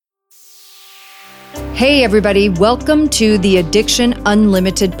Hey, everybody, welcome to the Addiction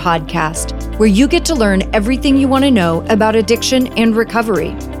Unlimited podcast, where you get to learn everything you want to know about addiction and recovery.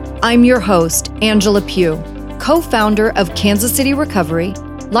 I'm your host, Angela Pugh, co-founder of Kansas City Recovery,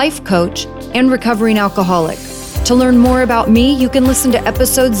 life coach, and recovering alcoholic. To learn more about me, you can listen to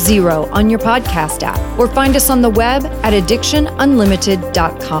episode 0 on your podcast app or find us on the web at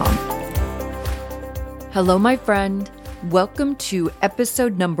addictionunlimited.com. Hello, my friend. Welcome to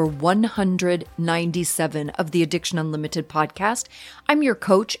episode number 197 of the Addiction Unlimited podcast. I'm your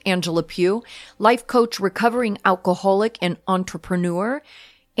coach, Angela Pugh, life coach, recovering alcoholic, and entrepreneur.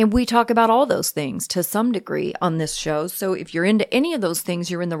 And we talk about all those things to some degree on this show. So if you're into any of those things,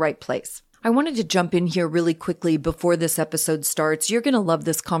 you're in the right place. I wanted to jump in here really quickly before this episode starts. You're going to love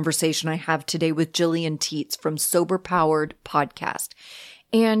this conversation I have today with Jillian Teets from Sober Powered Podcast.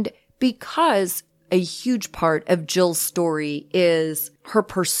 And because a huge part of Jill's story is her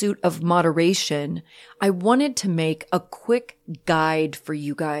pursuit of moderation, I wanted to make a quick guide for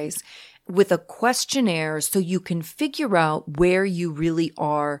you guys with a questionnaire so you can figure out where you really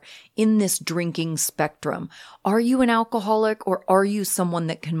are in this drinking spectrum. Are you an alcoholic or are you someone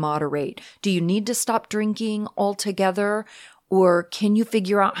that can moderate? Do you need to stop drinking altogether? Or can you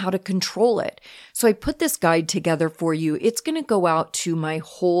figure out how to control it? So I put this guide together for you. It's going to go out to my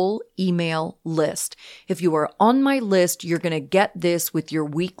whole email list. If you are on my list, you're going to get this with your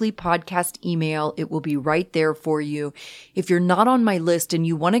weekly podcast email. It will be right there for you. If you're not on my list and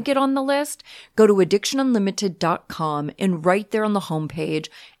you want to get on the list, go to addictionunlimited.com and right there on the homepage,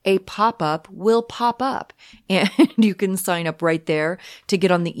 a pop-up will pop up and you can sign up right there to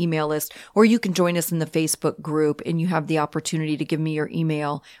get on the email list, or you can join us in the Facebook group and you have the opportunity to give me your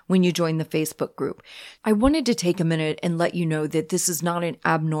email when you join the Facebook group. I wanted to take a minute and let you know that this is not an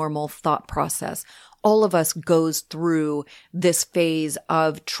abnormal thought process. All of us goes through this phase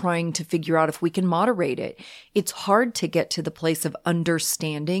of trying to figure out if we can moderate it. It's hard to get to the place of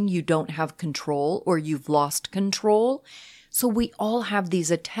understanding you don't have control or you've lost control. So we all have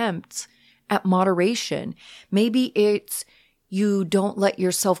these attempts at moderation. Maybe it's you don't let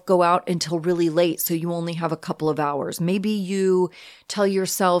yourself go out until really late, so you only have a couple of hours. Maybe you tell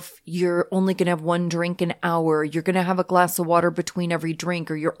yourself you're only going to have one drink an hour. You're going to have a glass of water between every drink,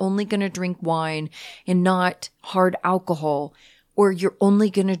 or you're only going to drink wine and not hard alcohol, or you're only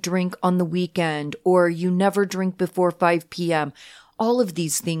going to drink on the weekend, or you never drink before 5 p.m. All of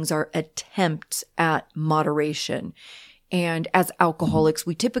these things are attempts at moderation. And as alcoholics,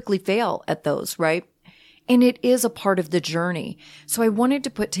 we typically fail at those, right? And it is a part of the journey. So I wanted to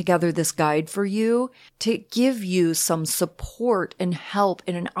put together this guide for you to give you some support and help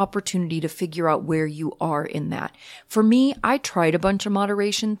and an opportunity to figure out where you are in that. For me, I tried a bunch of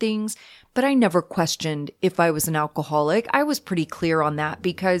moderation things, but I never questioned if I was an alcoholic. I was pretty clear on that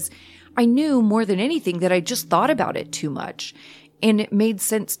because I knew more than anything that I just thought about it too much. And it made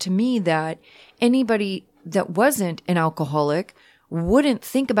sense to me that anybody that wasn't an alcoholic wouldn't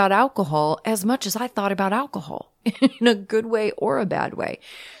think about alcohol as much as I thought about alcohol in a good way or a bad way.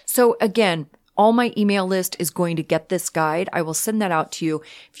 So again, all my email list is going to get this guide. I will send that out to you.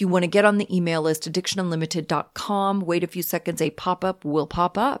 If you want to get on the email list, addictionunlimited.com, wait a few seconds, a pop-up will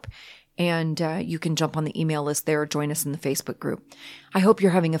pop up. And you can jump on the email list there or join us in the Facebook group. I hope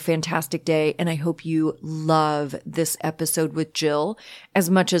you're having a fantastic day, and I hope you love this episode with Jill as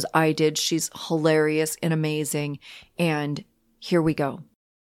much as I did. She's hilarious and amazing. And here we go.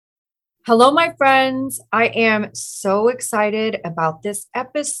 Hello, my friends. I am so excited about this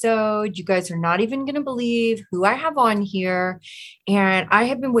episode. You guys are not even going to believe who I have on here. And I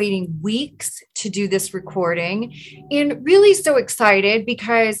have been waiting weeks to do this recording and really so excited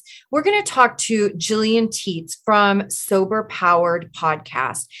because we're going to talk to Jillian Teets from Sober Powered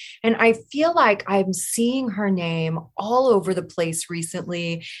Podcast. And I feel like I'm seeing her name all over the place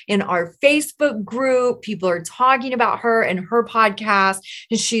recently in our Facebook group. People are talking about her and her podcast,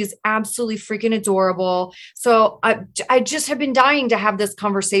 and she's absolutely freaking adorable. So I just have been dying to have this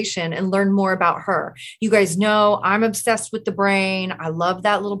conversation and learn more about her. You guys know I'm obsessed with the brain. I love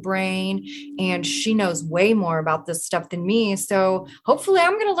that little brain, and she knows way more about this stuff than me. So hopefully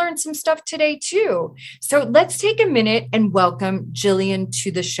I'm going to learn some stuff today too. So let's take a minute and welcome Jillian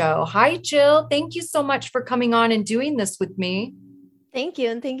to the show. Hi, Jill. Thank you so much for coming on and doing this with me. Thank you.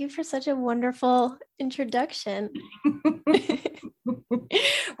 And thank you for such a wonderful introduction.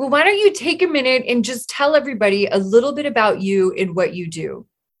 Well, why don't you take a minute and just tell everybody a little bit about you and what you do?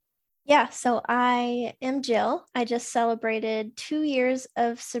 Yeah, so I am Jill. I just celebrated 2 years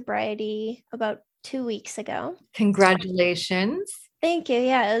of sobriety about 2 weeks ago. Congratulations. Thank you.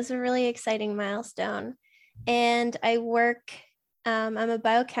 Yeah, it was a really exciting milestone. And I work I'm a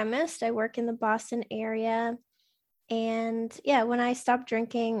biochemist. I work in the Boston area. And yeah, when I stopped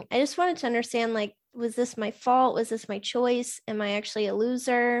drinking, I just wanted to understand, like, was this my fault? Was this my choice? Am I actually a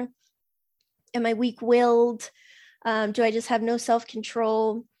loser? Am I weak-willed? Do I just have no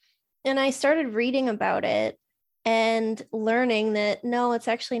self-control? And I started reading about it and learning that no, it's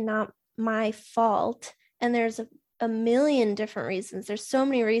actually not my fault. And there's a million different reasons. There's so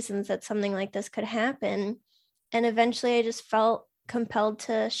many reasons that something like this could happen. And eventually I just felt compelled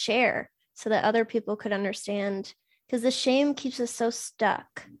to share so that other people could understand, because the shame keeps us so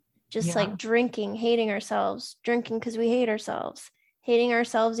stuck. Just like drinking, hating ourselves, drinking because we hate ourselves, hating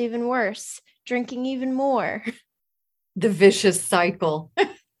ourselves even worse, drinking even more. The vicious cycle.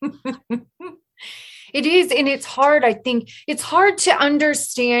 It is. And it's hard. I think it's hard to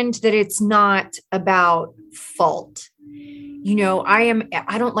understand that it's not about fault.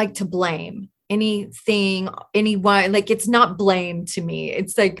 I don't like to blame anything, anyone. Like, it's not blame to me.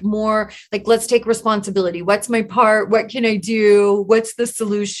 It's like more like, let's take responsibility. What's my part? What can I do? What's the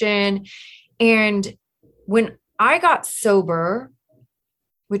solution? And when I got sober,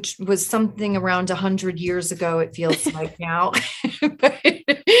 which was something around 100 years ago, it feels like now.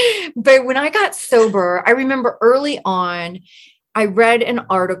 but when I got sober, I remember early on, I read an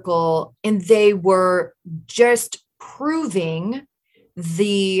article and they were just proving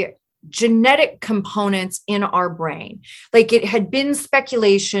the genetic components in our brain. Like, it had been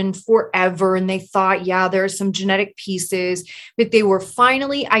speculation forever, and they thought, yeah, there are some genetic pieces, but they were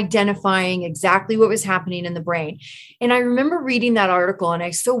finally identifying exactly what was happening in the brain. And I remember reading that article, and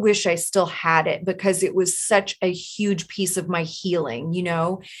I so wish I still had it because it was such a huge piece of my healing,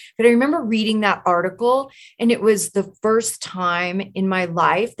 But I remember reading that article, and it was the first time in my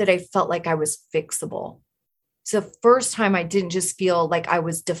life that I felt like I was fixable. It's the first time I didn't just feel like I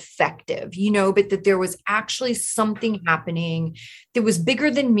was defective, but that there was actually something happening that was bigger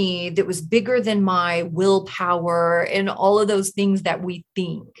than me, that was bigger than my willpower and all of those things that we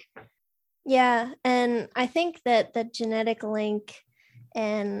think. Yeah. And I think that the genetic link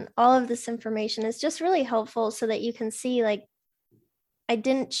and all of this information is just really helpful so that you can see, like, I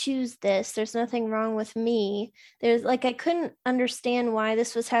didn't choose this. There's nothing wrong with me. There's like, I couldn't understand why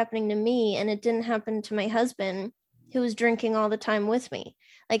this was happening to me. And it didn't happen to my husband, who was drinking all the time with me.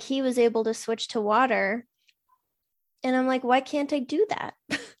 Like, he was able to switch to water. And I'm like, why can't I do that?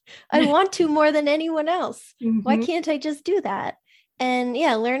 I want to more than anyone else. Mm-hmm. Why can't I just do that? And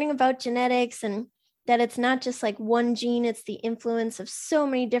yeah, learning about genetics and that it's not just like one gene, it's the influence of so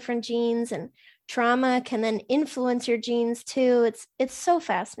many different genes, and trauma can then influence your genes too. It's so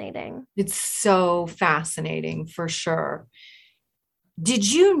fascinating. It's so fascinating, for sure. Did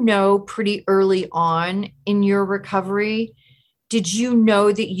you know pretty early on in your recovery, did you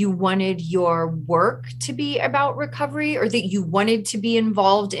know that you wanted your work to be about recovery, or that you wanted to be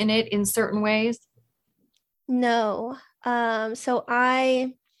involved in it in certain ways? No. So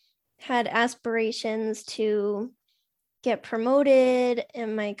I had aspirations to get promoted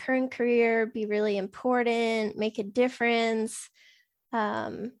in my current career, be really important, make a difference,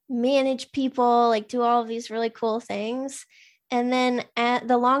 manage people, like do all of these really cool things. And then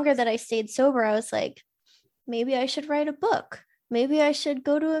the longer that I stayed sober, I was like, maybe I should write a book. Maybe I should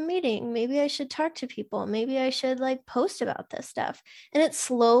go to a meeting. Maybe I should talk to people. Maybe I should like post about this stuff. And it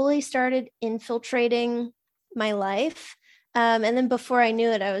slowly started infiltrating my life. And then before I knew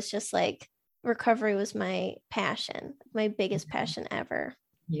it, I was just like, recovery was my passion, my biggest passion ever.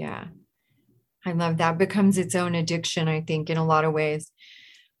 Yeah. I love that. Becomes its own addiction, I think, in a lot of ways.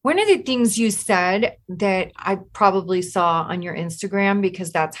 One of the things you said that I probably saw on your Instagram,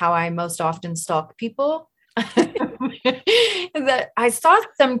 because that's how I most often stalk people, that I saw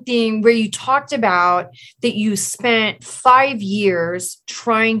something where you talked about that you spent 5 years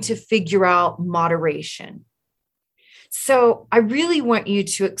trying to figure out moderation. So I really want you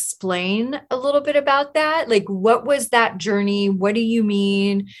to explain a little bit about that. Like, what was that journey? What do you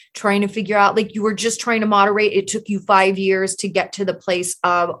mean trying to figure out, like, you were just trying to moderate? It took you 5 years to get to the place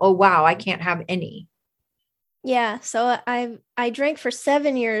of, oh, wow, I can't have any. Yeah. So I drank for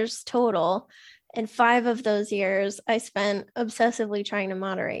 7 years total. And 5 of those years I spent obsessively trying to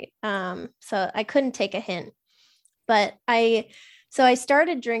moderate. So I couldn't take a hint, but So I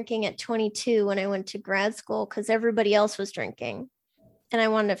started drinking at 22 when I went to grad school because everybody else was drinking and I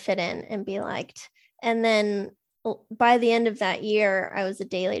wanted to fit in and be liked. And then by the end of that year, I was a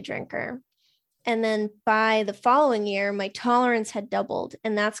daily drinker. And then by the following year, my tolerance had doubled.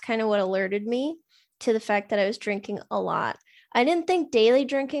 And that's kind of what alerted me to the fact that I was drinking a lot. I didn't think daily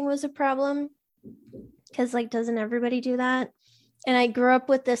drinking was a problem because, like, doesn't everybody do that? And I grew up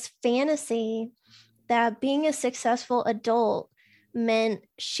with this fantasy that being a successful adult meant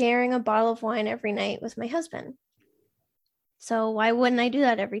sharing a bottle of wine every night with my husband. So why wouldn't I do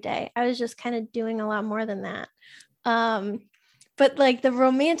that every day? I was just kind of doing a lot more than that. But like the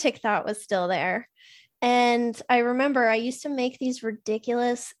romantic thought was still there. And I remember I used to make these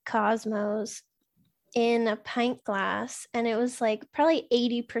ridiculous Cosmos in a pint glass, and it was like probably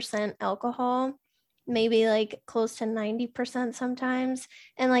 80% alcohol, maybe like close to 90% sometimes,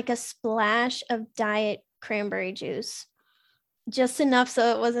 and like a splash of diet cranberry juice, just enough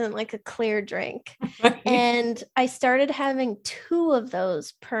so it wasn't like a clear drink. Right. And I started having 2 of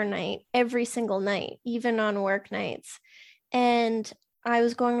those per night, every single night, even on work nights. And I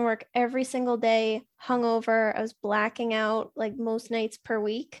was going to work every single day, hungover. I was blacking out like most nights per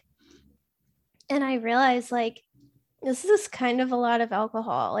week. And I realized like, this is kind of a lot of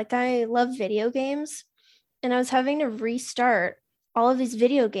alcohol. Like I love video games, and I was having to restart all of these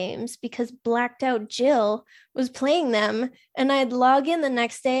video games because blacked out Jill was playing them, and I'd log in the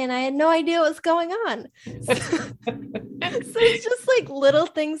next day and I had no idea what's going on. So it's just like little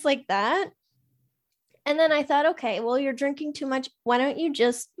things like that. And then I thought, okay, well, you're drinking too much. Why don't you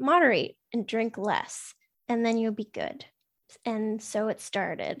just moderate and drink less, and then you'll be good. And so it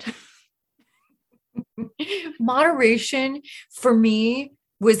started. Moderation for me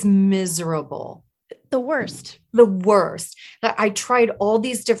was miserable. The worst. The worst. I tried all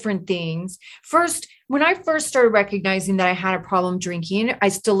these different things. First, when I first started recognizing that I had a problem drinking, I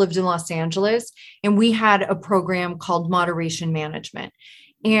still lived in Los Angeles, and we had a program called Moderation Management.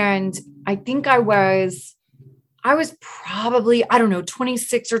 And I think I was probably, I don't know,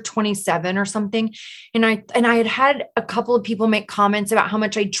 26 or 27 or something. And I had a couple of people make comments about how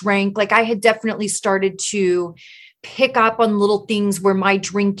much I drank. Like I had definitely started to pick up on little things where my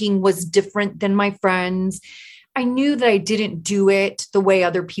drinking was different than my friends. I knew that I didn't do it the way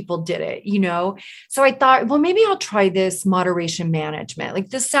other people did it, you know? So I thought, well, maybe I'll try this moderation management. Like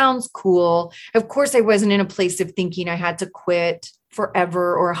this sounds cool. Of course, I wasn't in a place of thinking I had to quit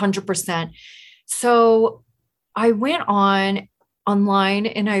forever or 100%. So I went online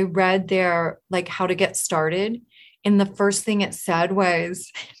and I read their like how to get started. And the first thing it said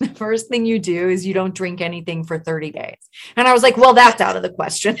was the first thing you do is you don't drink anything for 30 days. And I was like, well, that's out of the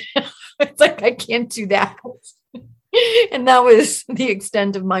question. It's like, I can't do that. And that was the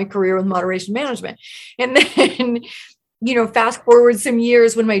extent of my career with moderation management. And then, you know, fast forward some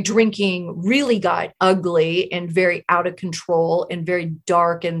years when my drinking really got ugly and very out of control and very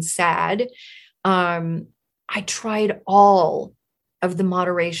dark and sad. I tried all of the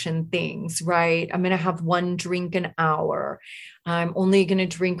moderation things, right? I'm going to have 1 drink an hour. I'm only going to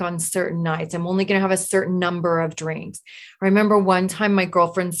drink on certain nights. I'm only going to have a certain number of drinks. I remember one time my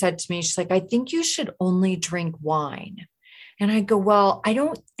girlfriend said to me, she's like, I think you should only drink wine. And I go, well, I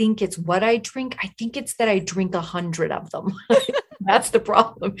don't think it's what I drink. I think it's that I drink 100 of them. That's the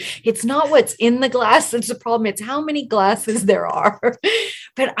problem. It's not what's in the glass that's the problem. It's how many glasses there are.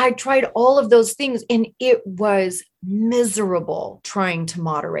 But I tried all of those things, and it was miserable trying to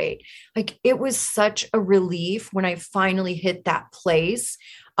moderate. Like it was such a relief when I finally hit that place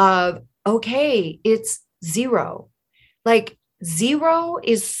of, okay, it's 0. Like 0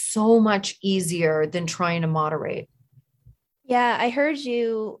 is so much easier than trying to moderate. Yeah, I heard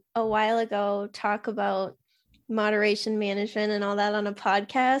you a while ago talk about moderation management and all that on a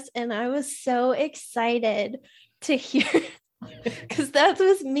podcast, and I was so excited to hear because that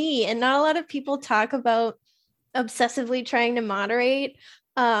was me, and not a lot of people talk about obsessively trying to moderate.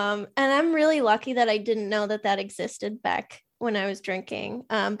 And I'm really lucky that I didn't know that existed back when I was drinking.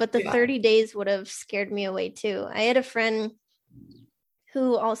 But the 30 days would have scared me away too. I had a friend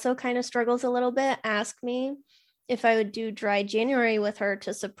who also kind of struggles a little bit ask me if I would do dry January with her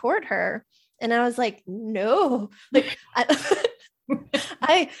to support her. And I was like, no, like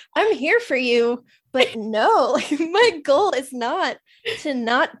I'm here for you, but no, like my goal is not to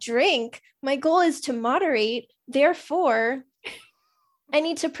not drink. My goal is to moderate. Therefore, I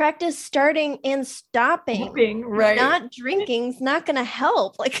need to practice starting and stopping. Right. Not drinking is not going to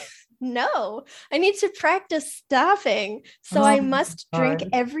help. Like, no, I need to practice stopping. So I must drink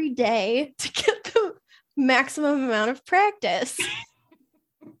every day to get the maximum amount of practice.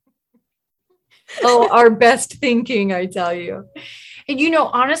 Oh, our best thinking, I tell you. And, you know,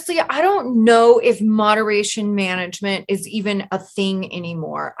 honestly, I don't know if moderation management is even a thing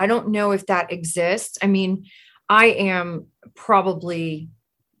anymore. I don't know if that exists. I mean, I am probably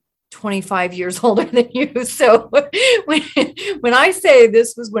 25 years older than you. So when I say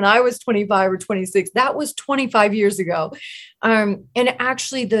this was when I was 25 or 26, that was 25 years ago. And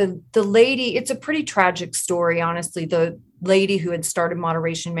actually the lady, it's a pretty tragic story, honestly. The lady who had started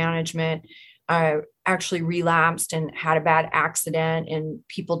moderation management, actually relapsed and had a bad accident and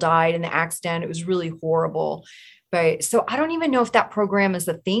people died in the accident. It was really horrible. But so I don't even know if that program is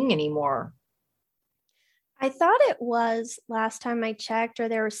a thing anymore. I thought it was last time I checked, or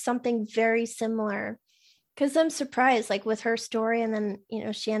there was something very similar. Because I'm surprised, like with her story, and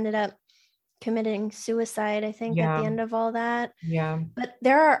then, she ended up committing suicide, I think, at the Yeah. end of all that. Yeah. But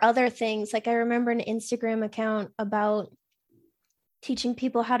there are other things. Like I remember an Instagram account about teaching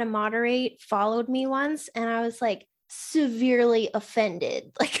people how to moderate followed me once, and I was like severely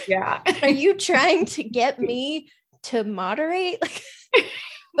offended. Like, Yeah. are you trying to get me to moderate? Like,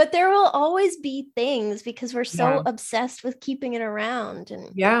 but there will always be things because we're so Yeah. obsessed with keeping it around. And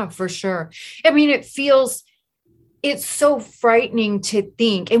Yeah, for sure. I mean, it's so frightening to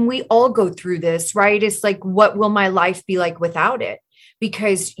think, and we all go through this, right? It's like, what will my life be like without it?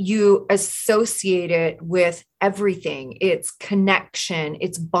 Because you associate it with everything. It's connection,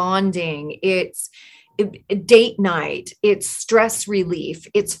 it's bonding, it's date night, it's stress relief,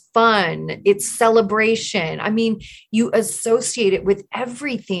 it's fun, it's celebration. I mean, you associate it with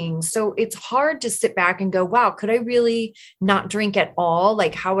everything. So it's hard to sit back and go, wow, could I really not drink at all?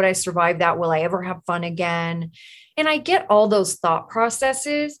 Like, how would I survive that? Will I ever have fun again? And I get all those thought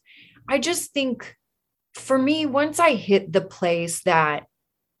processes. I just think for me, once I hit the place that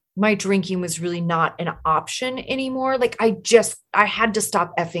my drinking was really not an option anymore, like I had to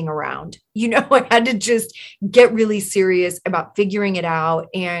stop effing around. I had to just get really serious about figuring it out.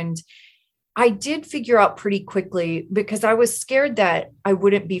 And I did figure out pretty quickly because I was scared that I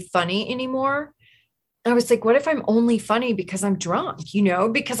wouldn't be funny anymore. I was like, what if I'm only funny because I'm drunk,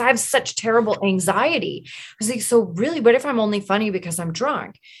 because I have such terrible anxiety. I was like, so really, what if I'm only funny because I'm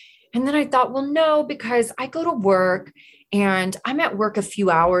drunk? And then I thought, well, no, because I go to work and I'm at work a few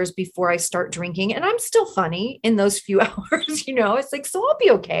hours before I start drinking and I'm still funny in those few hours, it's like, so I'll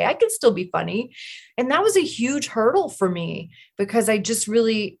be okay. I can still be funny. And that was a huge hurdle for me because I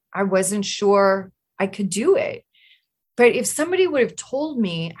wasn't sure I could do it. But if somebody would have told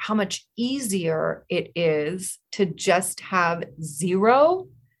me how much easier it is to just have zero,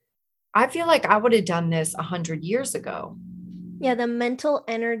 I feel like I would have done this 100 years ago. yeah, the mental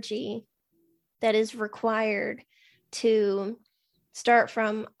energy that is required to start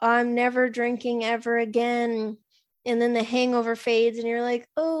from, I'm never drinking ever again. And then the hangover fades and you're like,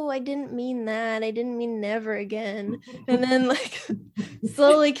 oh, I didn't mean that. I didn't mean never again. And then like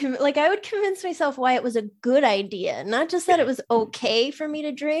slowly, I would convince myself why it was a good idea, not just that it was okay for me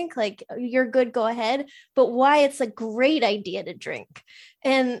to drink, like you're good, go ahead, but why it's a great idea to drink.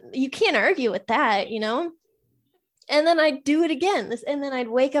 And you can't argue with that, And then I'd do it again. And then I'd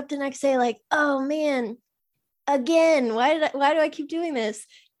wake up the next day like, oh man, again, why do I keep doing this?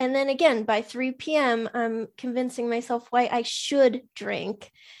 And then again, by 3 p.m., I'm convincing myself why I should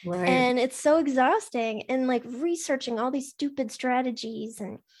drink. Right. And it's so exhausting, and like researching all these stupid strategies.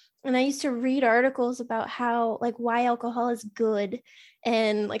 And I used to read articles about how, like, why alcohol is good,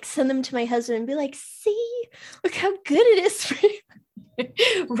 and like send them to my husband and be like, see, look how good it is for you.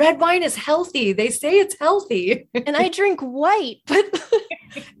 Red wine is healthy. They say it's healthy. And I drink white, but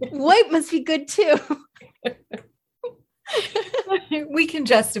white must be good too. We can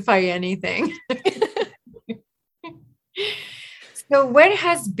justify anything. So what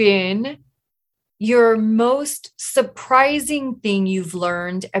has been your most surprising thing you've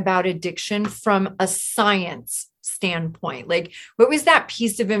learned about addiction from a science standpoint? Like, what was that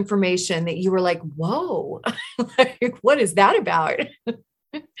piece of information that you were like, whoa, like, what is that about?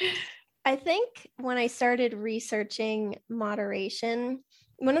 I think when I started researching moderation,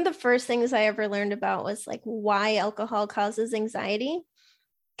 one of the first things I ever learned about was like why alcohol causes anxiety,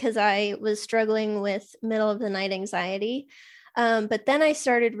 because I was struggling with middle of the night anxiety. But then I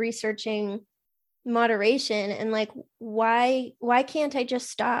started researching moderation and like, why can't I just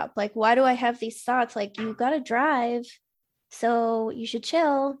stop? Like, why do I have these thoughts? Like, you got to drive, so you should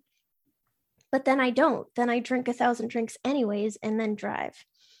chill. But then I don't. Then I drink 1,000 drinks anyways and then drive.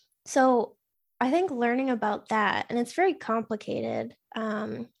 So I think learning about that, and it's very complicated,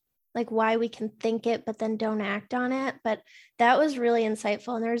 like why we can think it, but then don't act on it. But that was really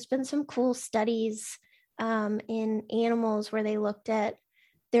insightful. And there's been some cool studies in animals where they looked at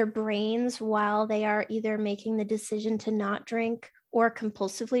their brains while they are either making the decision to not drink or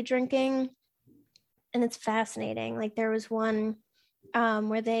compulsively drinking. And it's fascinating. Like there was one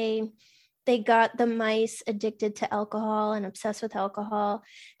where they got the mice addicted to alcohol and obsessed with alcohol.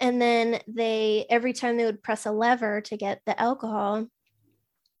 And then every time they would press a lever to get the alcohol,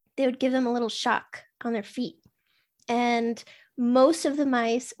 they would give them a little shock on their feet. And most of the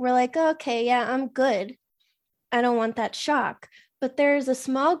mice were like, okay, yeah, I'm good. I don't want that shock. But there's a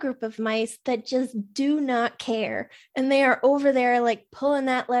small group of mice that just do not care. And they are over there like pulling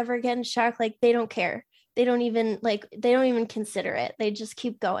that lever, getting shocked, like they don't care. They don't even consider it. They just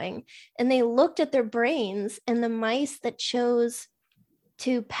keep going. And they looked at their brains, and the mice that chose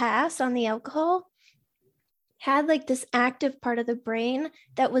to pass on the alcohol had like this active part of the brain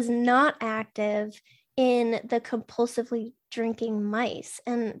that was not active in the compulsively drinking mice.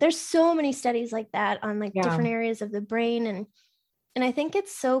 And there's so many studies like that on like different areas of the brain. And I think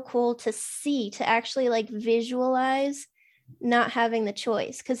it's so cool to see, to actually like visualize not having the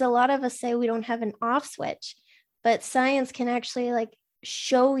choice. Because a lot of us say we don't have an off switch, but science can actually like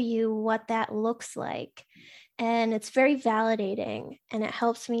show you what that looks like. And it's very validating. And it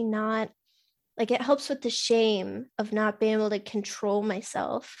helps me not, like, it helps with the shame of not being able to control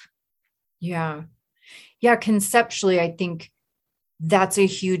myself. Yeah. Yeah. Conceptually, I think that's a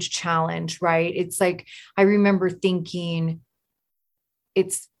huge challenge, right? It's like, I remember thinking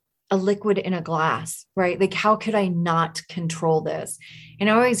it's a liquid in a glass, right? Like, how could I not control this? And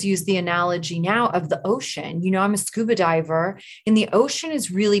I always use the analogy now of the ocean. You know, I'm a scuba diver, and the ocean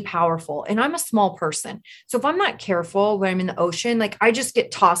is really powerful, and I'm a small person. So if I'm not careful when I'm in the ocean, like I just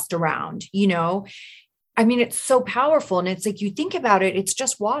get tossed around, you know? I mean, it's so powerful. And it's like, you think about it, it's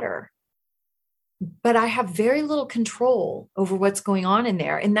just water, but I have very little control over what's going on in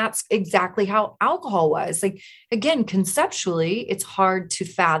there. And that's exactly how alcohol was. Like, again, conceptually, it's hard to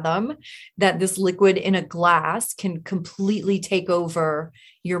fathom that this liquid in a glass can completely take over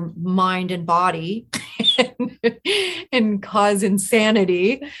your mind and body and cause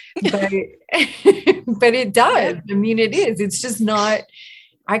insanity. But, but it does. I mean, it is. It's just not,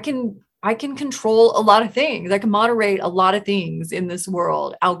 I can control a lot of things. I can moderate a lot of things in this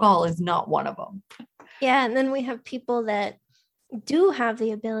world. Alcohol is not one of them. Yeah. And then we have people that do have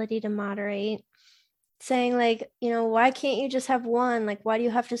the ability to moderate, saying like, you know, why can't you just have one? Like, why do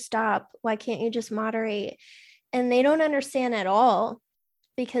you have to stop? Why can't you just moderate? And they don't understand at all,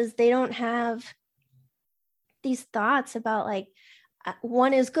 because they don't have these thoughts about like,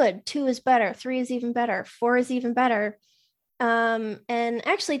 1 is good, 2 is better, 3 is even better, 4 is even better. And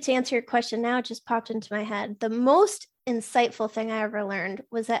actually, to answer your question now, it just popped into my head. The most insightful thing I ever learned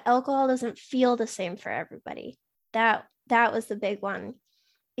was that alcohol doesn't feel the same for everybody. That was the big one,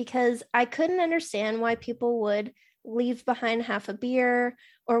 because I couldn't understand why people would leave behind half a beer,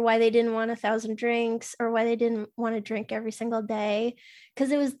 or why they didn't want 1,000 drinks, or why they didn't want to drink every single day,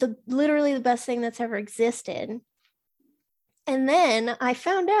 because it was literally the best thing that's ever existed. And then I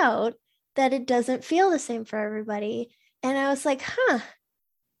found out that it doesn't feel the same for everybody. And I was like,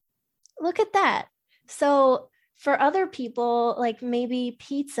 look at that. So for other people, like maybe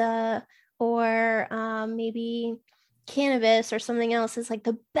pizza or maybe cannabis or something else is like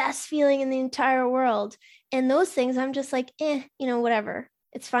the best feeling in the entire world. And those things, I'm just like, you know, whatever.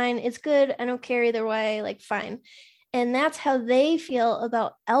 It's fine. It's good. I don't care either way. Like, fine. And that's how they feel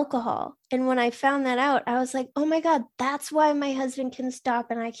about alcohol. And when I found that out, I was like, oh my God, that's why my husband can stop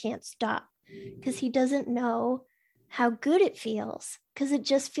and I can't stop, because he doesn't know how good it feels, because it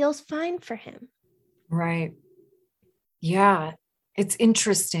just feels fine for him. Right. Yeah. It's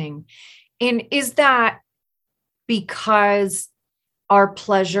interesting. And is that because our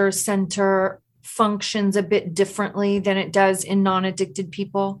pleasure center functions a bit differently than it does in non-addicted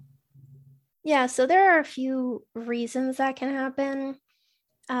people? Yeah. So there are a few reasons that can happen.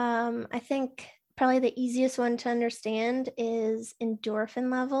 I think probably the easiest one to understand is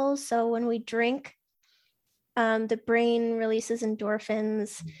endorphin levels. So when we drink, the brain releases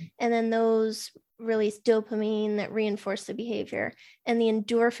endorphins, and then those release dopamine that reinforce the behavior. And the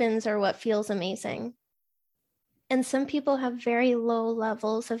endorphins are what feels amazing. And some people have very low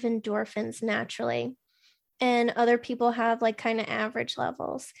levels of endorphins naturally, and other people have like kind of average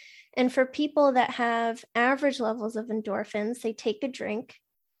levels. And for people that have average levels of endorphins, they take a drink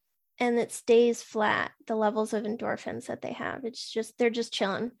and it stays flat, the levels of endorphins that they have. It's just, they're just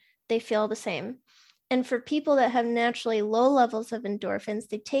chilling. They feel the same. And for people that have naturally low levels of endorphins,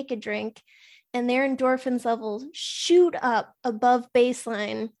 they take a drink and their endorphins levels shoot up above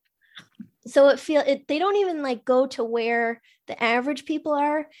baseline. So they don't even like go to where the average people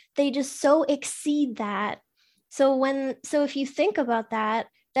are. They just so exceed that. So if you think about that,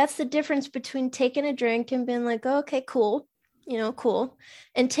 that's the difference between taking a drink and being like, oh, okay, cool, you know, cool.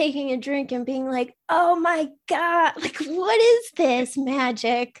 And taking a drink and being like, oh my God, like, what is this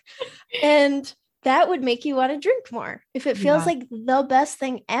magic? And that would make you want to drink more. If it feels like the best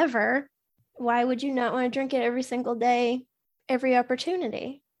thing ever, why would you not want to drink it every single day, every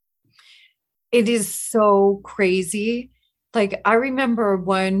opportunity? It is so crazy Like, I remember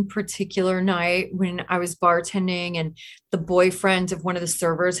one particular night when I was bartending and the boyfriend of one of the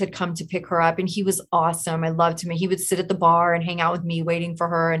servers had come to pick her up, and he was awesome. I loved him. And he would sit at the bar and hang out with me waiting for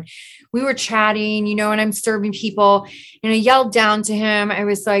her. And we were chatting, and I'm serving people. And I yelled down to him. I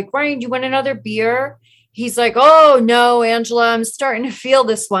was like, Ryan, do you want another beer? He's like, oh, no, Angela, I'm starting to feel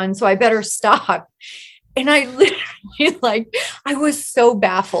this one. So I better stop. And I literally, like, I was so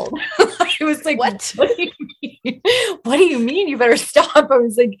baffled. I was like, what do you mean? What do you mean you better stop? I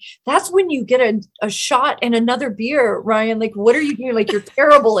was like, that's when you get a shot and another beer, Ryan. Like, what are you doing? Like, you're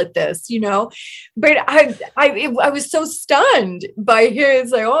terrible at this, But I was so stunned by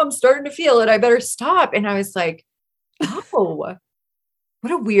his, like, oh, I'm starting to feel it. I better stop. And I was like, oh,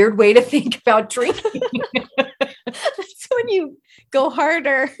 what a weird way to think about drinking. That's when you go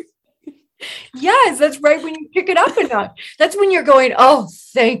harder. Yes, that's right. When you pick it up enough, that's when you're going, oh,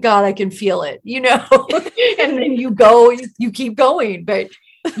 thank God I can feel it, and then you keep going. But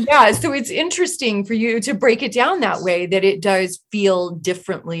yeah, so it's interesting for you to break it down that way, that it does feel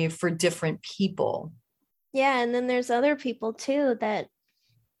differently for different people. Yeah. And then there's other people too that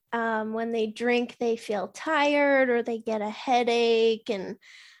when they drink, they feel tired or they get a headache, and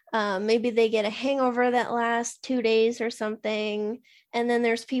maybe they get a hangover that lasts 2 days or something. And then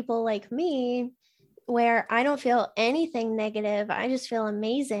there's people like me where I don't feel anything negative. I just feel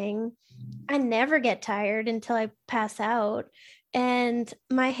amazing. I never get tired until I pass out. And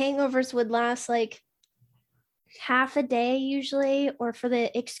my hangovers would last like half a day usually, or for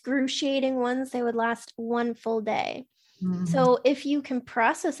the excruciating ones, they would last one full day. Mm-hmm. So if you can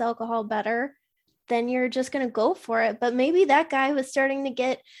process alcohol better, then you're just going to go for it. But maybe that guy was starting to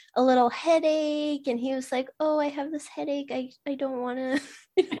get a little headache and he was like, oh, I have this headache. I don't want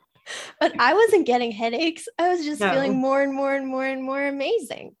to. But I wasn't getting headaches. I was just feeling more and more and more and more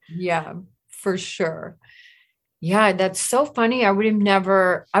amazing. Yeah, for sure. Yeah, that's so funny. I would have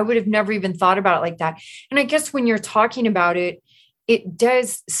never even thought about it like that. And I guess when you're talking about it, it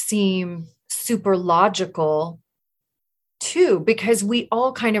does seem super logical too, because we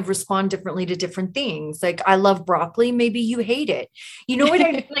all kind of respond differently to different things. Like, I love broccoli. Maybe you hate it. You know what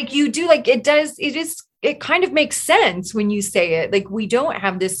I mean? Like, you do, like, it kind of makes sense when you say it. Like, we don't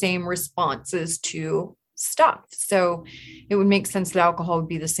have the same responses to stuff. So it would make sense that alcohol would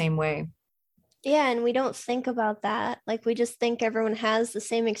be the same way. Yeah. And we don't think about that. Like, we just think everyone has the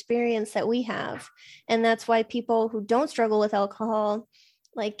same experience that we have. And that's why people who don't struggle with alcohol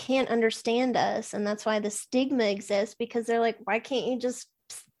like can't understand us. And that's why the stigma exists, because they're like, why can't you just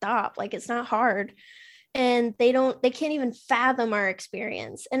stop? Like, it's not hard. And they can't even fathom our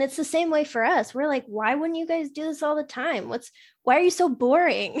experience. And it's the same way for us. We're like, why wouldn't you guys do this all the time? Why are you so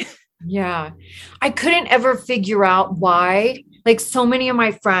boring? Yeah. I couldn't ever figure out why, like, so many of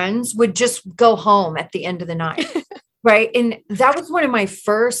my friends would just go home at the end of the night. Right. And that was one of my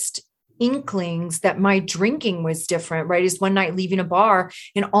first inklings that my drinking was different, right? Is one night leaving a bar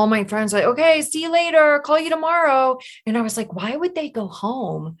and all my friends were like, okay, see you later, call you tomorrow. And I was like, why would they go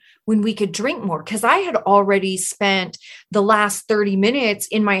home when we could drink more? Because I had already spent the last 30 minutes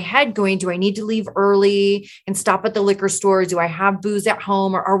in my head going, do I need to leave early and stop at the liquor store? Do I have booze at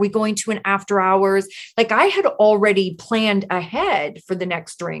home, or are we going to an after hours? Like, I had already planned ahead for the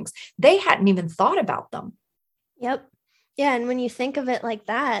next drinks. They hadn't even thought about them. Yep. Yeah. And when you think of it like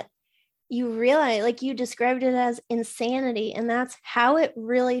that, you realize, like, you described it as insanity. And that's how it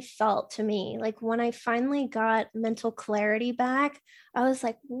really felt to me. Like, when I finally got mental clarity back, I was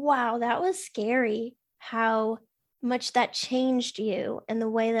like, wow, that was scary how much that changed you and the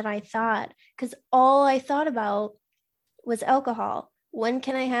way that I thought. Because all I thought about was alcohol. When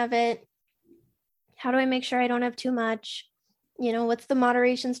can I have it? How do I make sure I don't have too much? What's the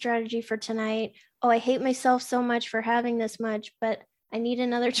moderation strategy for tonight? Oh, I hate myself so much for having this much, but I need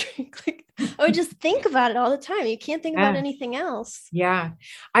another drink. Like, I would just think about it all the time. You can't think about anything else. Yeah.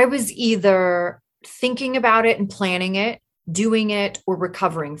 I was either thinking about it and planning it, doing it, or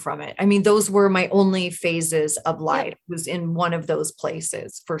recovering from it. I mean, those were my only phases of life. Yep. Was in one of those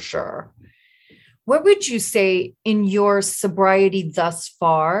places for sure. What would you say in your sobriety thus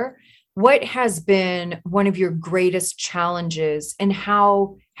far? What has been one of your greatest challenges, and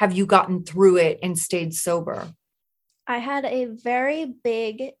how have you gotten through it and stayed sober? I had a very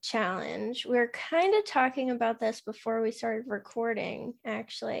big challenge. We were kind of talking about this before we started recording,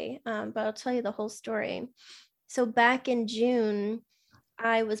 actually, but I'll tell you the whole story. So back in June,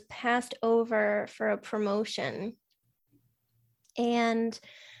 I was passed over for a promotion, and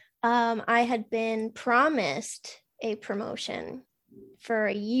I had been promised a promotion for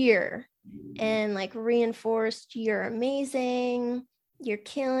a year and like reinforced, you're amazing, you're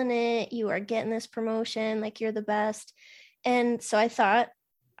killing it, you are getting this promotion, like, you're the best. And so I thought,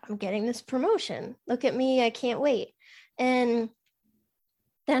 I'm getting this promotion. Look at me. I can't wait. And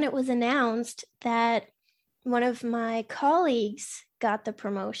then it was announced that one of my colleagues got the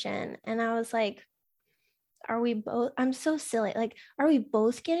promotion. And I was like, are we both? I'm so silly. Like, are we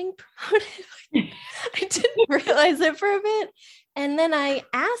both getting promoted? I didn't realize it for a bit. And then I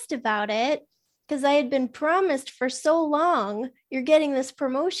asked about it because I had been promised for so long, you're getting this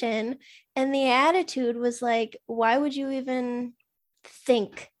promotion. And the attitude was like, why would you even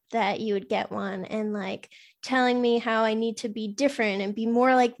think that you would get one? And like telling me how I need to be different and be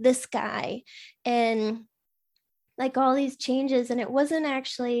more like this guy. And like all these changes. And it wasn't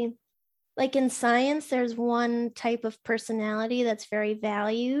actually like in science, there's one type of personality that's very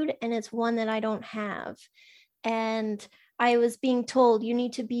valued, and it's one that I don't have. And I was being told, you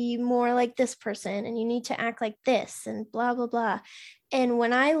need to be more like this person and you need to act like this and blah, blah, blah. And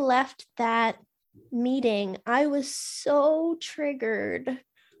when I left that meeting, I was so triggered.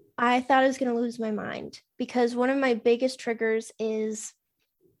 I thought I was going to lose my mind, because one of my biggest triggers is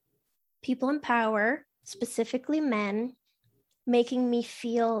people in power, specifically men, making me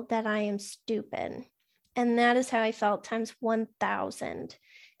feel that I am stupid. And that is how I felt times 1,000.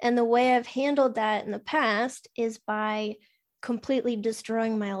 And the way I've handled that in the past is by completely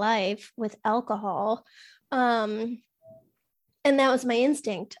destroying my life with alcohol. And that was my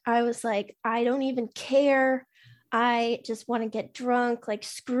instinct. I was like, I don't even care. I just want to get drunk, like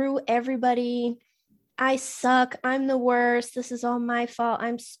screw everybody. I suck. I'm the worst. This is all my fault.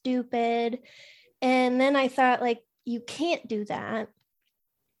 I'm stupid. And then I thought, like, you can't do that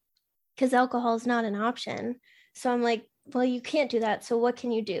because alcohol is not an option. So I'm like, well, you can't do that. So what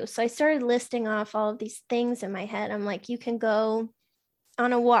can you do? So I started listing off all of these things in my head. I'm like, you can go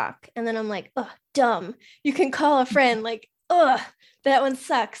on a walk. And then I'm like, oh, dumb. You can call a friend, like, oh, that one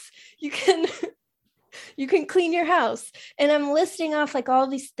sucks. You can clean your house. And I'm listing off like all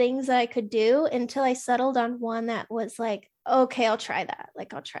these things that I could do until I settled on one that was like, okay, I'll try that.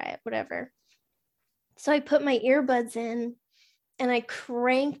 Like, I'll try it, whatever. So I put my earbuds in and I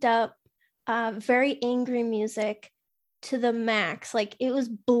cranked up very angry music to the max. Like it was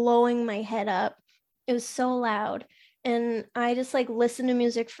blowing my head up. It was so loud. And I just like listened to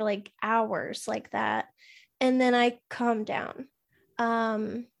music for like hours like that. And then I calmed down.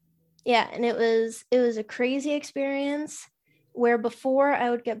 Yeah. And it was a crazy experience where before I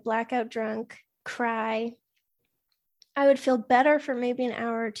would get blackout drunk, cry, I would feel better for maybe an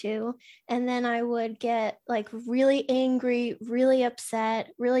hour or two. And then I would get like really angry, really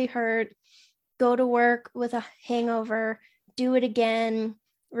upset, really hurt, go to work with a hangover, do it again,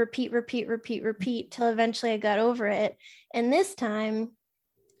 repeat till eventually I got over it. And this time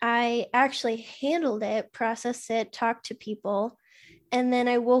I actually handled it, processed it, talked to people. And then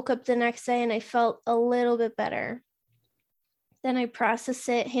I woke up the next day and I felt a little bit better. Then I processed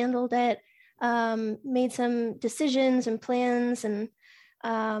it, handled it, made some decisions and plans. And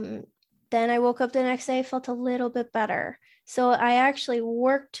then I woke up the next day, felt a little bit better. So I actually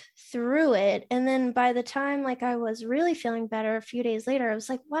worked through it. And then by the time like I was really feeling better a few days later, I was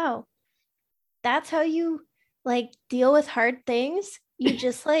like, wow, that's how you like deal with hard things. You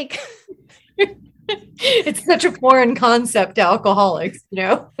just like, it's such a foreign concept to alcoholics, you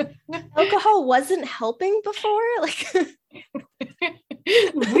know? Alcohol wasn't helping before. Like,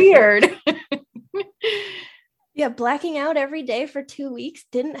 weird. Yeah, blacking out every day for 2 weeks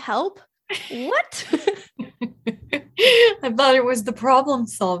didn't help. What? I thought it was the problem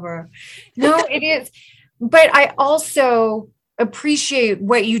solver. No, it is. But I also appreciate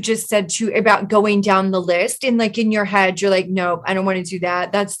what you just said too about going down the list, and like in your head, you're like, nope, I don't want to do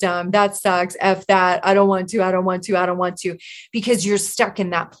that. That's dumb. That sucks. F that. I don't want to, because you're stuck in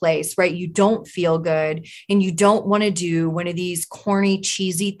that place, right? You don't feel good and you don't want to do one of these corny,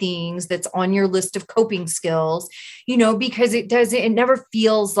 cheesy things that's on your list of coping skills, because it never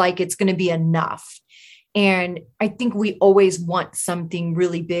feels like it's going to be enough. And I think we always want something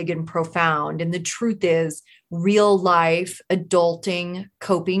really big and profound. And the truth is, real life adulting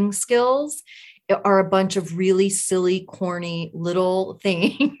coping skills are a bunch of really silly, corny little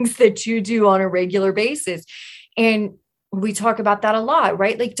things that you do on a regular basis. And we talk about that a lot,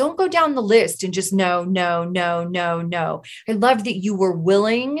 right? Like, don't go down the list and just no. I love that you were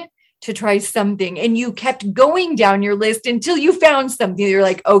willing to try something and you kept going down your list until you found something. You're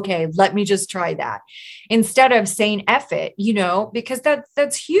like, okay, let me just try that, instead of saying F it, because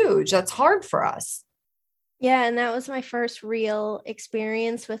that's huge. That's hard for us. Yeah. And that was my first real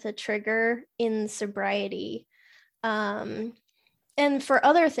experience with a trigger in sobriety. And for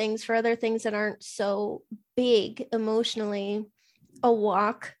other things that aren't so big emotionally, a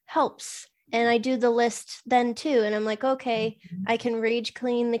walk helps. And I do the list then too. And I'm like, okay, I can rage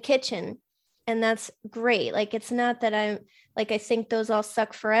clean the kitchen. And that's great. Like, it's not that I'm like, I think those all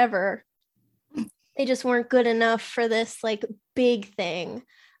suck forever. They just weren't good enough for this like big thing.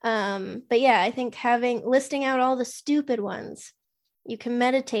 But yeah, I think listing out all the stupid ones. You can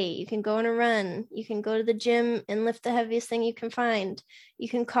meditate, you can go on a run, you can go to the gym and lift the heaviest thing you can find. You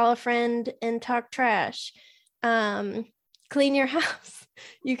can call a friend and talk trash. Clean your house.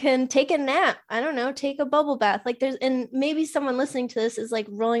 You can take a nap. I don't know, take a bubble bath. Like and maybe someone listening to this is like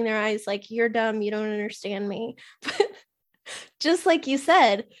rolling their eyes like, you're dumb, you don't understand me. But just like you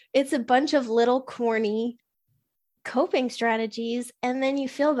said, it's a bunch of little corny coping strategies, and then you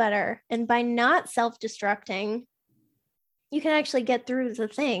feel better. And by not self-destructing, you can actually get through the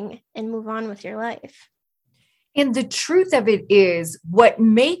thing and move on with your life. And the truth of it is, what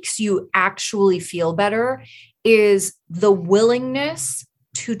makes you actually feel better is the willingness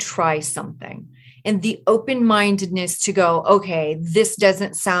to try something and the open-mindedness to go, okay, this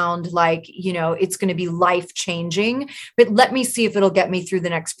doesn't sound like, it's going to be life-changing, but let me see if it'll get me through the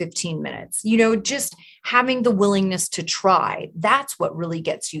next 15 minutes. Just having the willingness to try, that's what really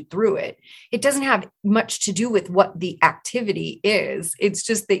gets you through it. It doesn't have much to do with what the activity is. It's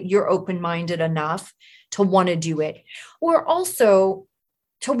just that you're open-minded enough to want to do it, or also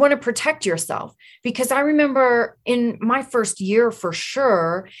to want to protect yourself. Because I remember in my first year, for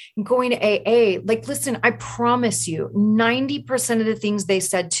sure, going to AA, like, listen, I promise you, 90% of the things they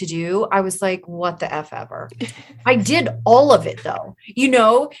said to do, I was like, what the F ever. I did all of it though.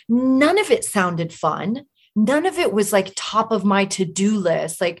 None of it sounded fun. None of it was like top of my to-do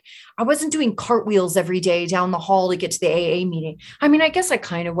list. Like, I wasn't doing cartwheels every day down the hall to get to the AA meeting. I mean, I guess I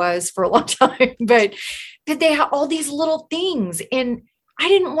kind of was for a long time, but they had all these little things, and I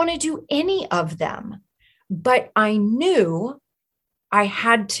didn't want to do any of them. But I knew I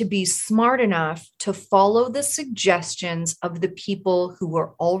had to be smart enough to follow the suggestions of the people who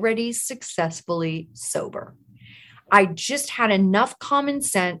were already successfully sober. I just had enough common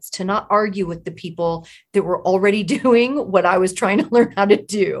sense to not argue with the people that were already doing what I was trying to learn how to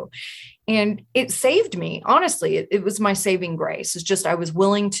do. And it saved me. Honestly, it was my saving grace. It's just, I was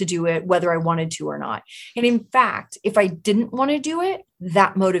willing to do it, whether I wanted to or not. And in fact, if I didn't want to do it,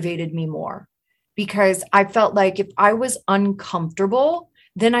 that motivated me more, because I felt like if I was uncomfortable,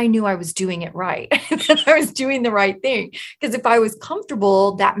 then I knew I was doing it right. That I was doing the right thing. Because if I was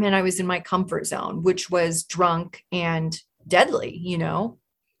comfortable, that meant I was in my comfort zone, which was drunk and deadly,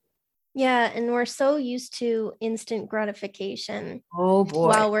 Yeah. And we're so used to instant gratification. Oh boy.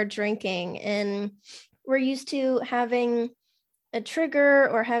 While we're drinking. And we're used to having a trigger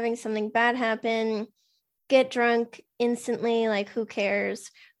or having something bad happen, get drunk instantly, like who cares?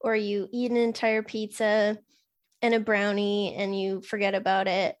 Or you eat an entire pizza and a brownie and you forget about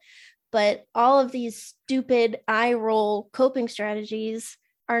it. But all of these stupid eye roll coping strategies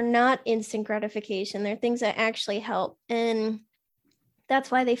are not instant gratification. They're things that actually help. And that's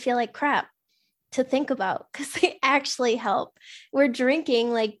why they feel like crap to think about, because they actually help. We're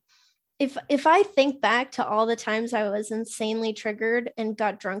drinking, like, if I think back to all the times I was insanely triggered and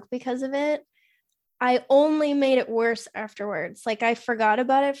got drunk because of it, I only made it worse afterwards. Like, I forgot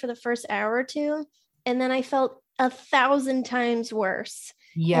about it for the first hour or two, and then I felt 1,000 times worse.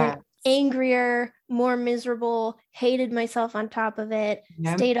 Yeah. Angrier, more miserable, hated myself on top of it,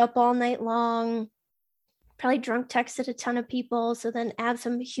 stayed up all night long, probably drunk texted a ton of people. So then add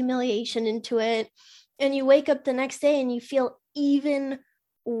some humiliation into it. And you wake up the next day and you feel even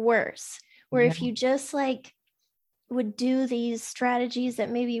worse. Where if you just like would do these strategies that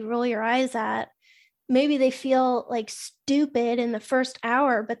maybe roll your eyes at, maybe they feel like stupid in the first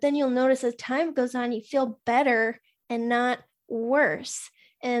hour, but then you'll notice as time goes on, you feel better and not worse.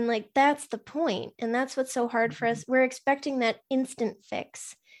 And like, that's the point. And that's what's so hard for us. We're expecting that instant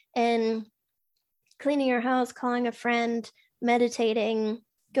fix. And cleaning your house, calling a friend, meditating,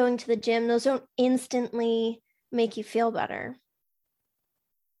 going to the gym, those don't instantly make you feel better.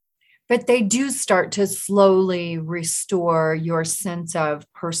 But they do start to slowly restore your sense of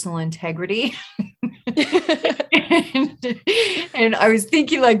personal integrity. And I was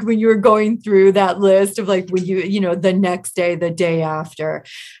thinking, like, when you were going through that list of like, when the next day, the day after,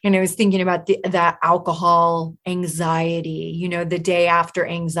 and I was thinking about that alcohol anxiety, the day after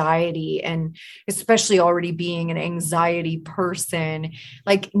anxiety, and especially already being an anxiety person,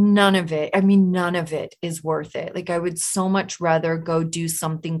 like none of it is worth it. Like, I would so much rather go do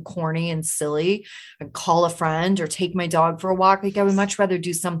something corny and silly and call a friend or take my dog for a walk. Like, I would much rather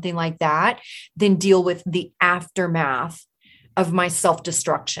do something like that than deal with the aftermath of my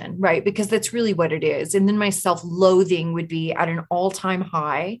self-destruction, right? Because that's really what it is. And then my self-loathing would be at an all-time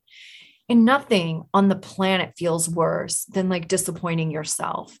high. And nothing on the planet feels worse than like disappointing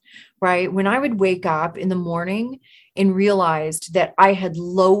yourself, right? When I would wake up in the morning and realized that I had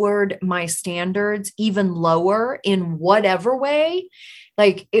lowered my standards even lower in whatever way,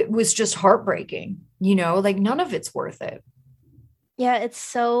 like it was just heartbreaking, like none of it's worth it. Yeah, it's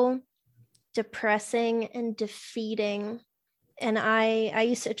so depressing and defeating. And I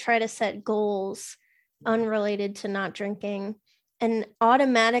used to try to set goals unrelated to not drinking. And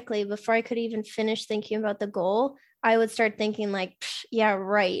automatically, before I could even finish thinking about the goal, I would start thinking like, yeah,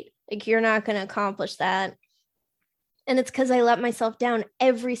 right. Like you're not going to accomplish that. And it's because I let myself down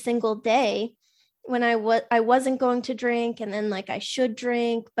every single day when I wasn't going to drink, and then like I should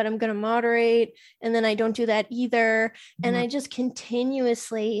drink, but I'm going to moderate. And then I don't do that either. And I just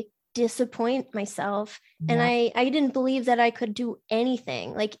continuously disappoint myself. And I didn't believe that I could do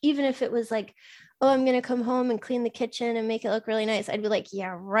anything. Like, even if it was like, oh, I'm going to come home and clean the kitchen and make it look really nice, I'd be like,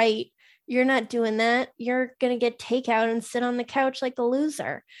 yeah, right. You're not doing that. You're going to get takeout and sit on the couch like a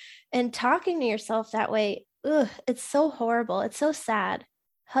loser. And talking to yourself that way, it's so horrible. It's so sad.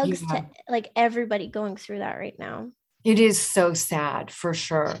 Hugs to like everybody going through that right now. It is so sad for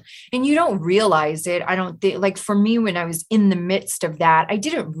sure. And you don't realize it. I don't think, like for me, when I was in the midst of that, I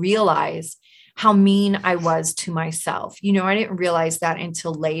didn't realize how mean I was to myself. I didn't realize that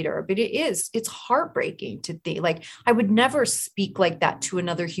until later, but it's heartbreaking to think like I would never speak like that to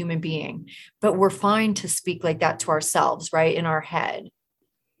another human being, but we're fine to speak like that to ourselves, right? In our head.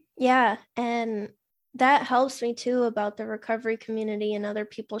 Yeah. And that helps me too about the recovery community and other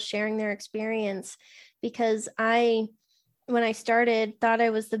people sharing their experience, because when I started, thought I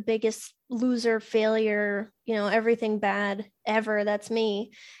was the biggest loser, failure, everything bad ever. That's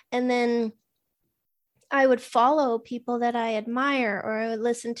me. And then I would follow people that I admire, or I would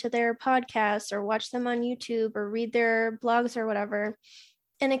listen to their podcasts or watch them on YouTube or read their blogs or whatever.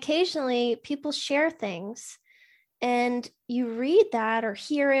 And occasionally people share things and you read that or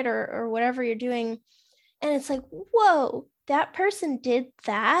hear it or whatever you're doing. And it's like, whoa, that person did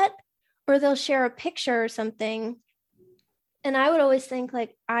that. Or they'll share a picture or something. And I would always think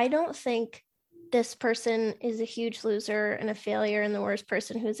like, I don't think this person is a huge loser and a failure and the worst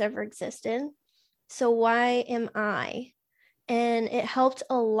person who's ever existed. So why am I? And it helped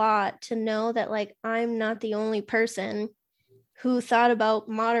a lot to know that like, I'm not the only person who thought about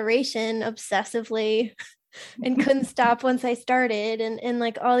moderation obsessively and couldn't stop once I started, and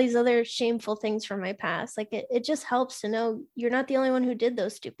like all these other shameful things from my past. Like it just helps to know you're not the only one who did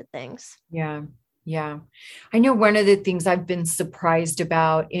those stupid things. Yeah. Yeah. I know one of the things I've been surprised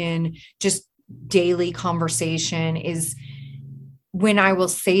about in just daily conversation is when I will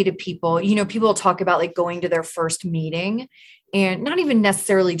say to people, people will talk about like going to their first meeting, and not even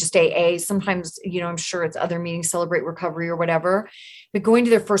necessarily just AA. Sometimes, I'm sure it's other meetings, Celebrate Recovery or whatever, but going to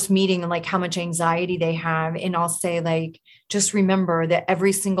their first meeting and like how much anxiety they have. And I'll say like, just remember that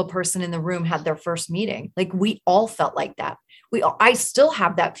every single person in the room had their first meeting. Like we all felt like that. I still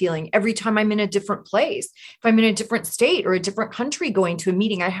have that feeling every time I'm in a different place. If I'm in a different state or a different country going to a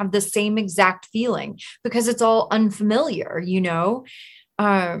meeting, I have the same exact feeling because it's all unfamiliar,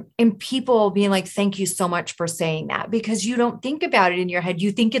 and people being like, thank you so much for saying that, because you don't think about it in your head.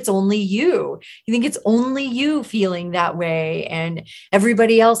 You think it's only you. You think it's only you feeling that way. And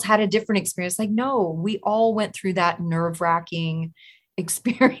everybody else had a different experience. Like, no, we all went through that nerve-wracking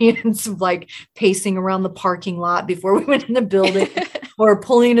experience of like pacing around the parking lot before we went in the building or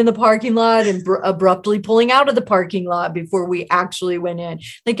pulling in the parking lot and abruptly pulling out of the parking lot before we actually went in.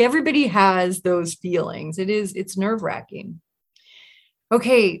 Like everybody has those feelings. It's nerve-wracking.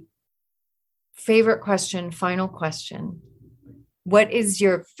 Okay. Favorite question, final question. What is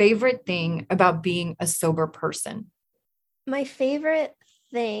your favorite thing about being a sober person? My favorite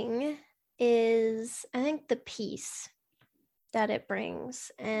thing is, I think, the peace that it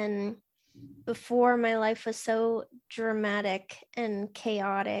brings. And before, my life was so dramatic and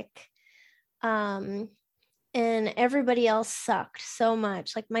chaotic. And everybody else sucked so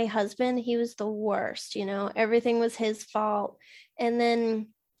much. Like my husband, he was the worst, everything was his fault. And then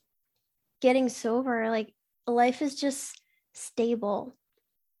getting sober, like life is just stable.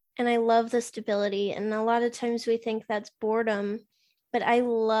 And I love the stability. And a lot of times we think that's boredom, but I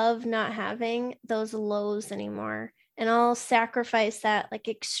love not having those lows anymore. And I'll sacrifice that like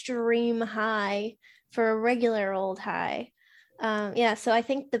extreme high for a regular old high. So I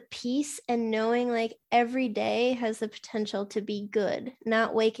think the peace and knowing like every day has the potential to be good,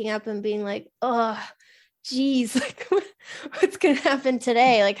 not waking up and being like, oh, geez, like what's going to happen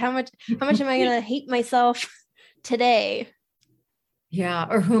today? Like how much am I going to hate myself today? Yeah.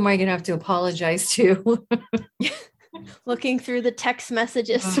 Or who am I going to have to apologize to? Looking through the text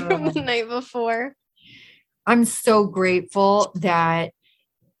messages from the night before. I'm so grateful that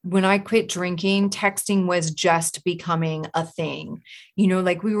when I quit drinking, texting was just becoming a thing.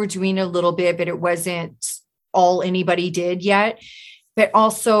 Like we were doing a little bit, but it wasn't all anybody did yet. But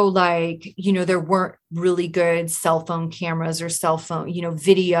also like, there weren't really good cell phone cameras or cell phone,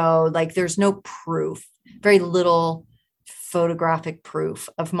 video, like there's no proof, very little photographic proof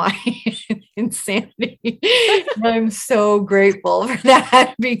of my insanity. I'm so grateful for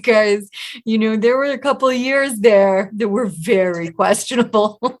that because, there were a couple of years there that were very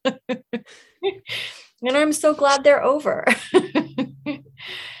questionable. And I'm so glad they're over.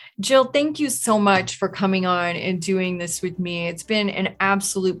 Jill, thank you so much for coming on and doing this with me. It's been an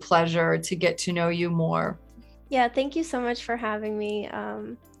absolute pleasure to get to know you more. Yeah, thank you so much for having me.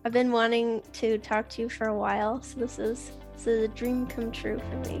 I've been wanting to talk to you for a while, so this is a dream come true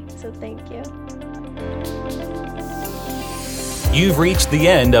for me. So thank you. You've reached the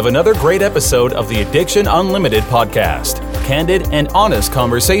end of another great episode of the Addiction Unlimited podcast. Candid and honest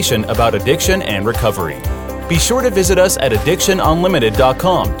conversation about addiction and recovery. Be sure to visit us at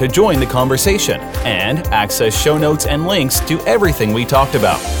addictionunlimited.com to join the conversation and access show notes and links to everything we talked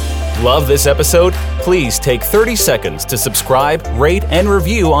about. Love this episode? Please take 30 seconds to subscribe, rate, and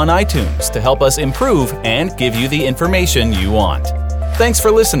review on iTunes to help us improve and give you the information you want. Thanks for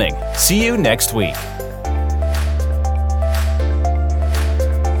listening. See you next week.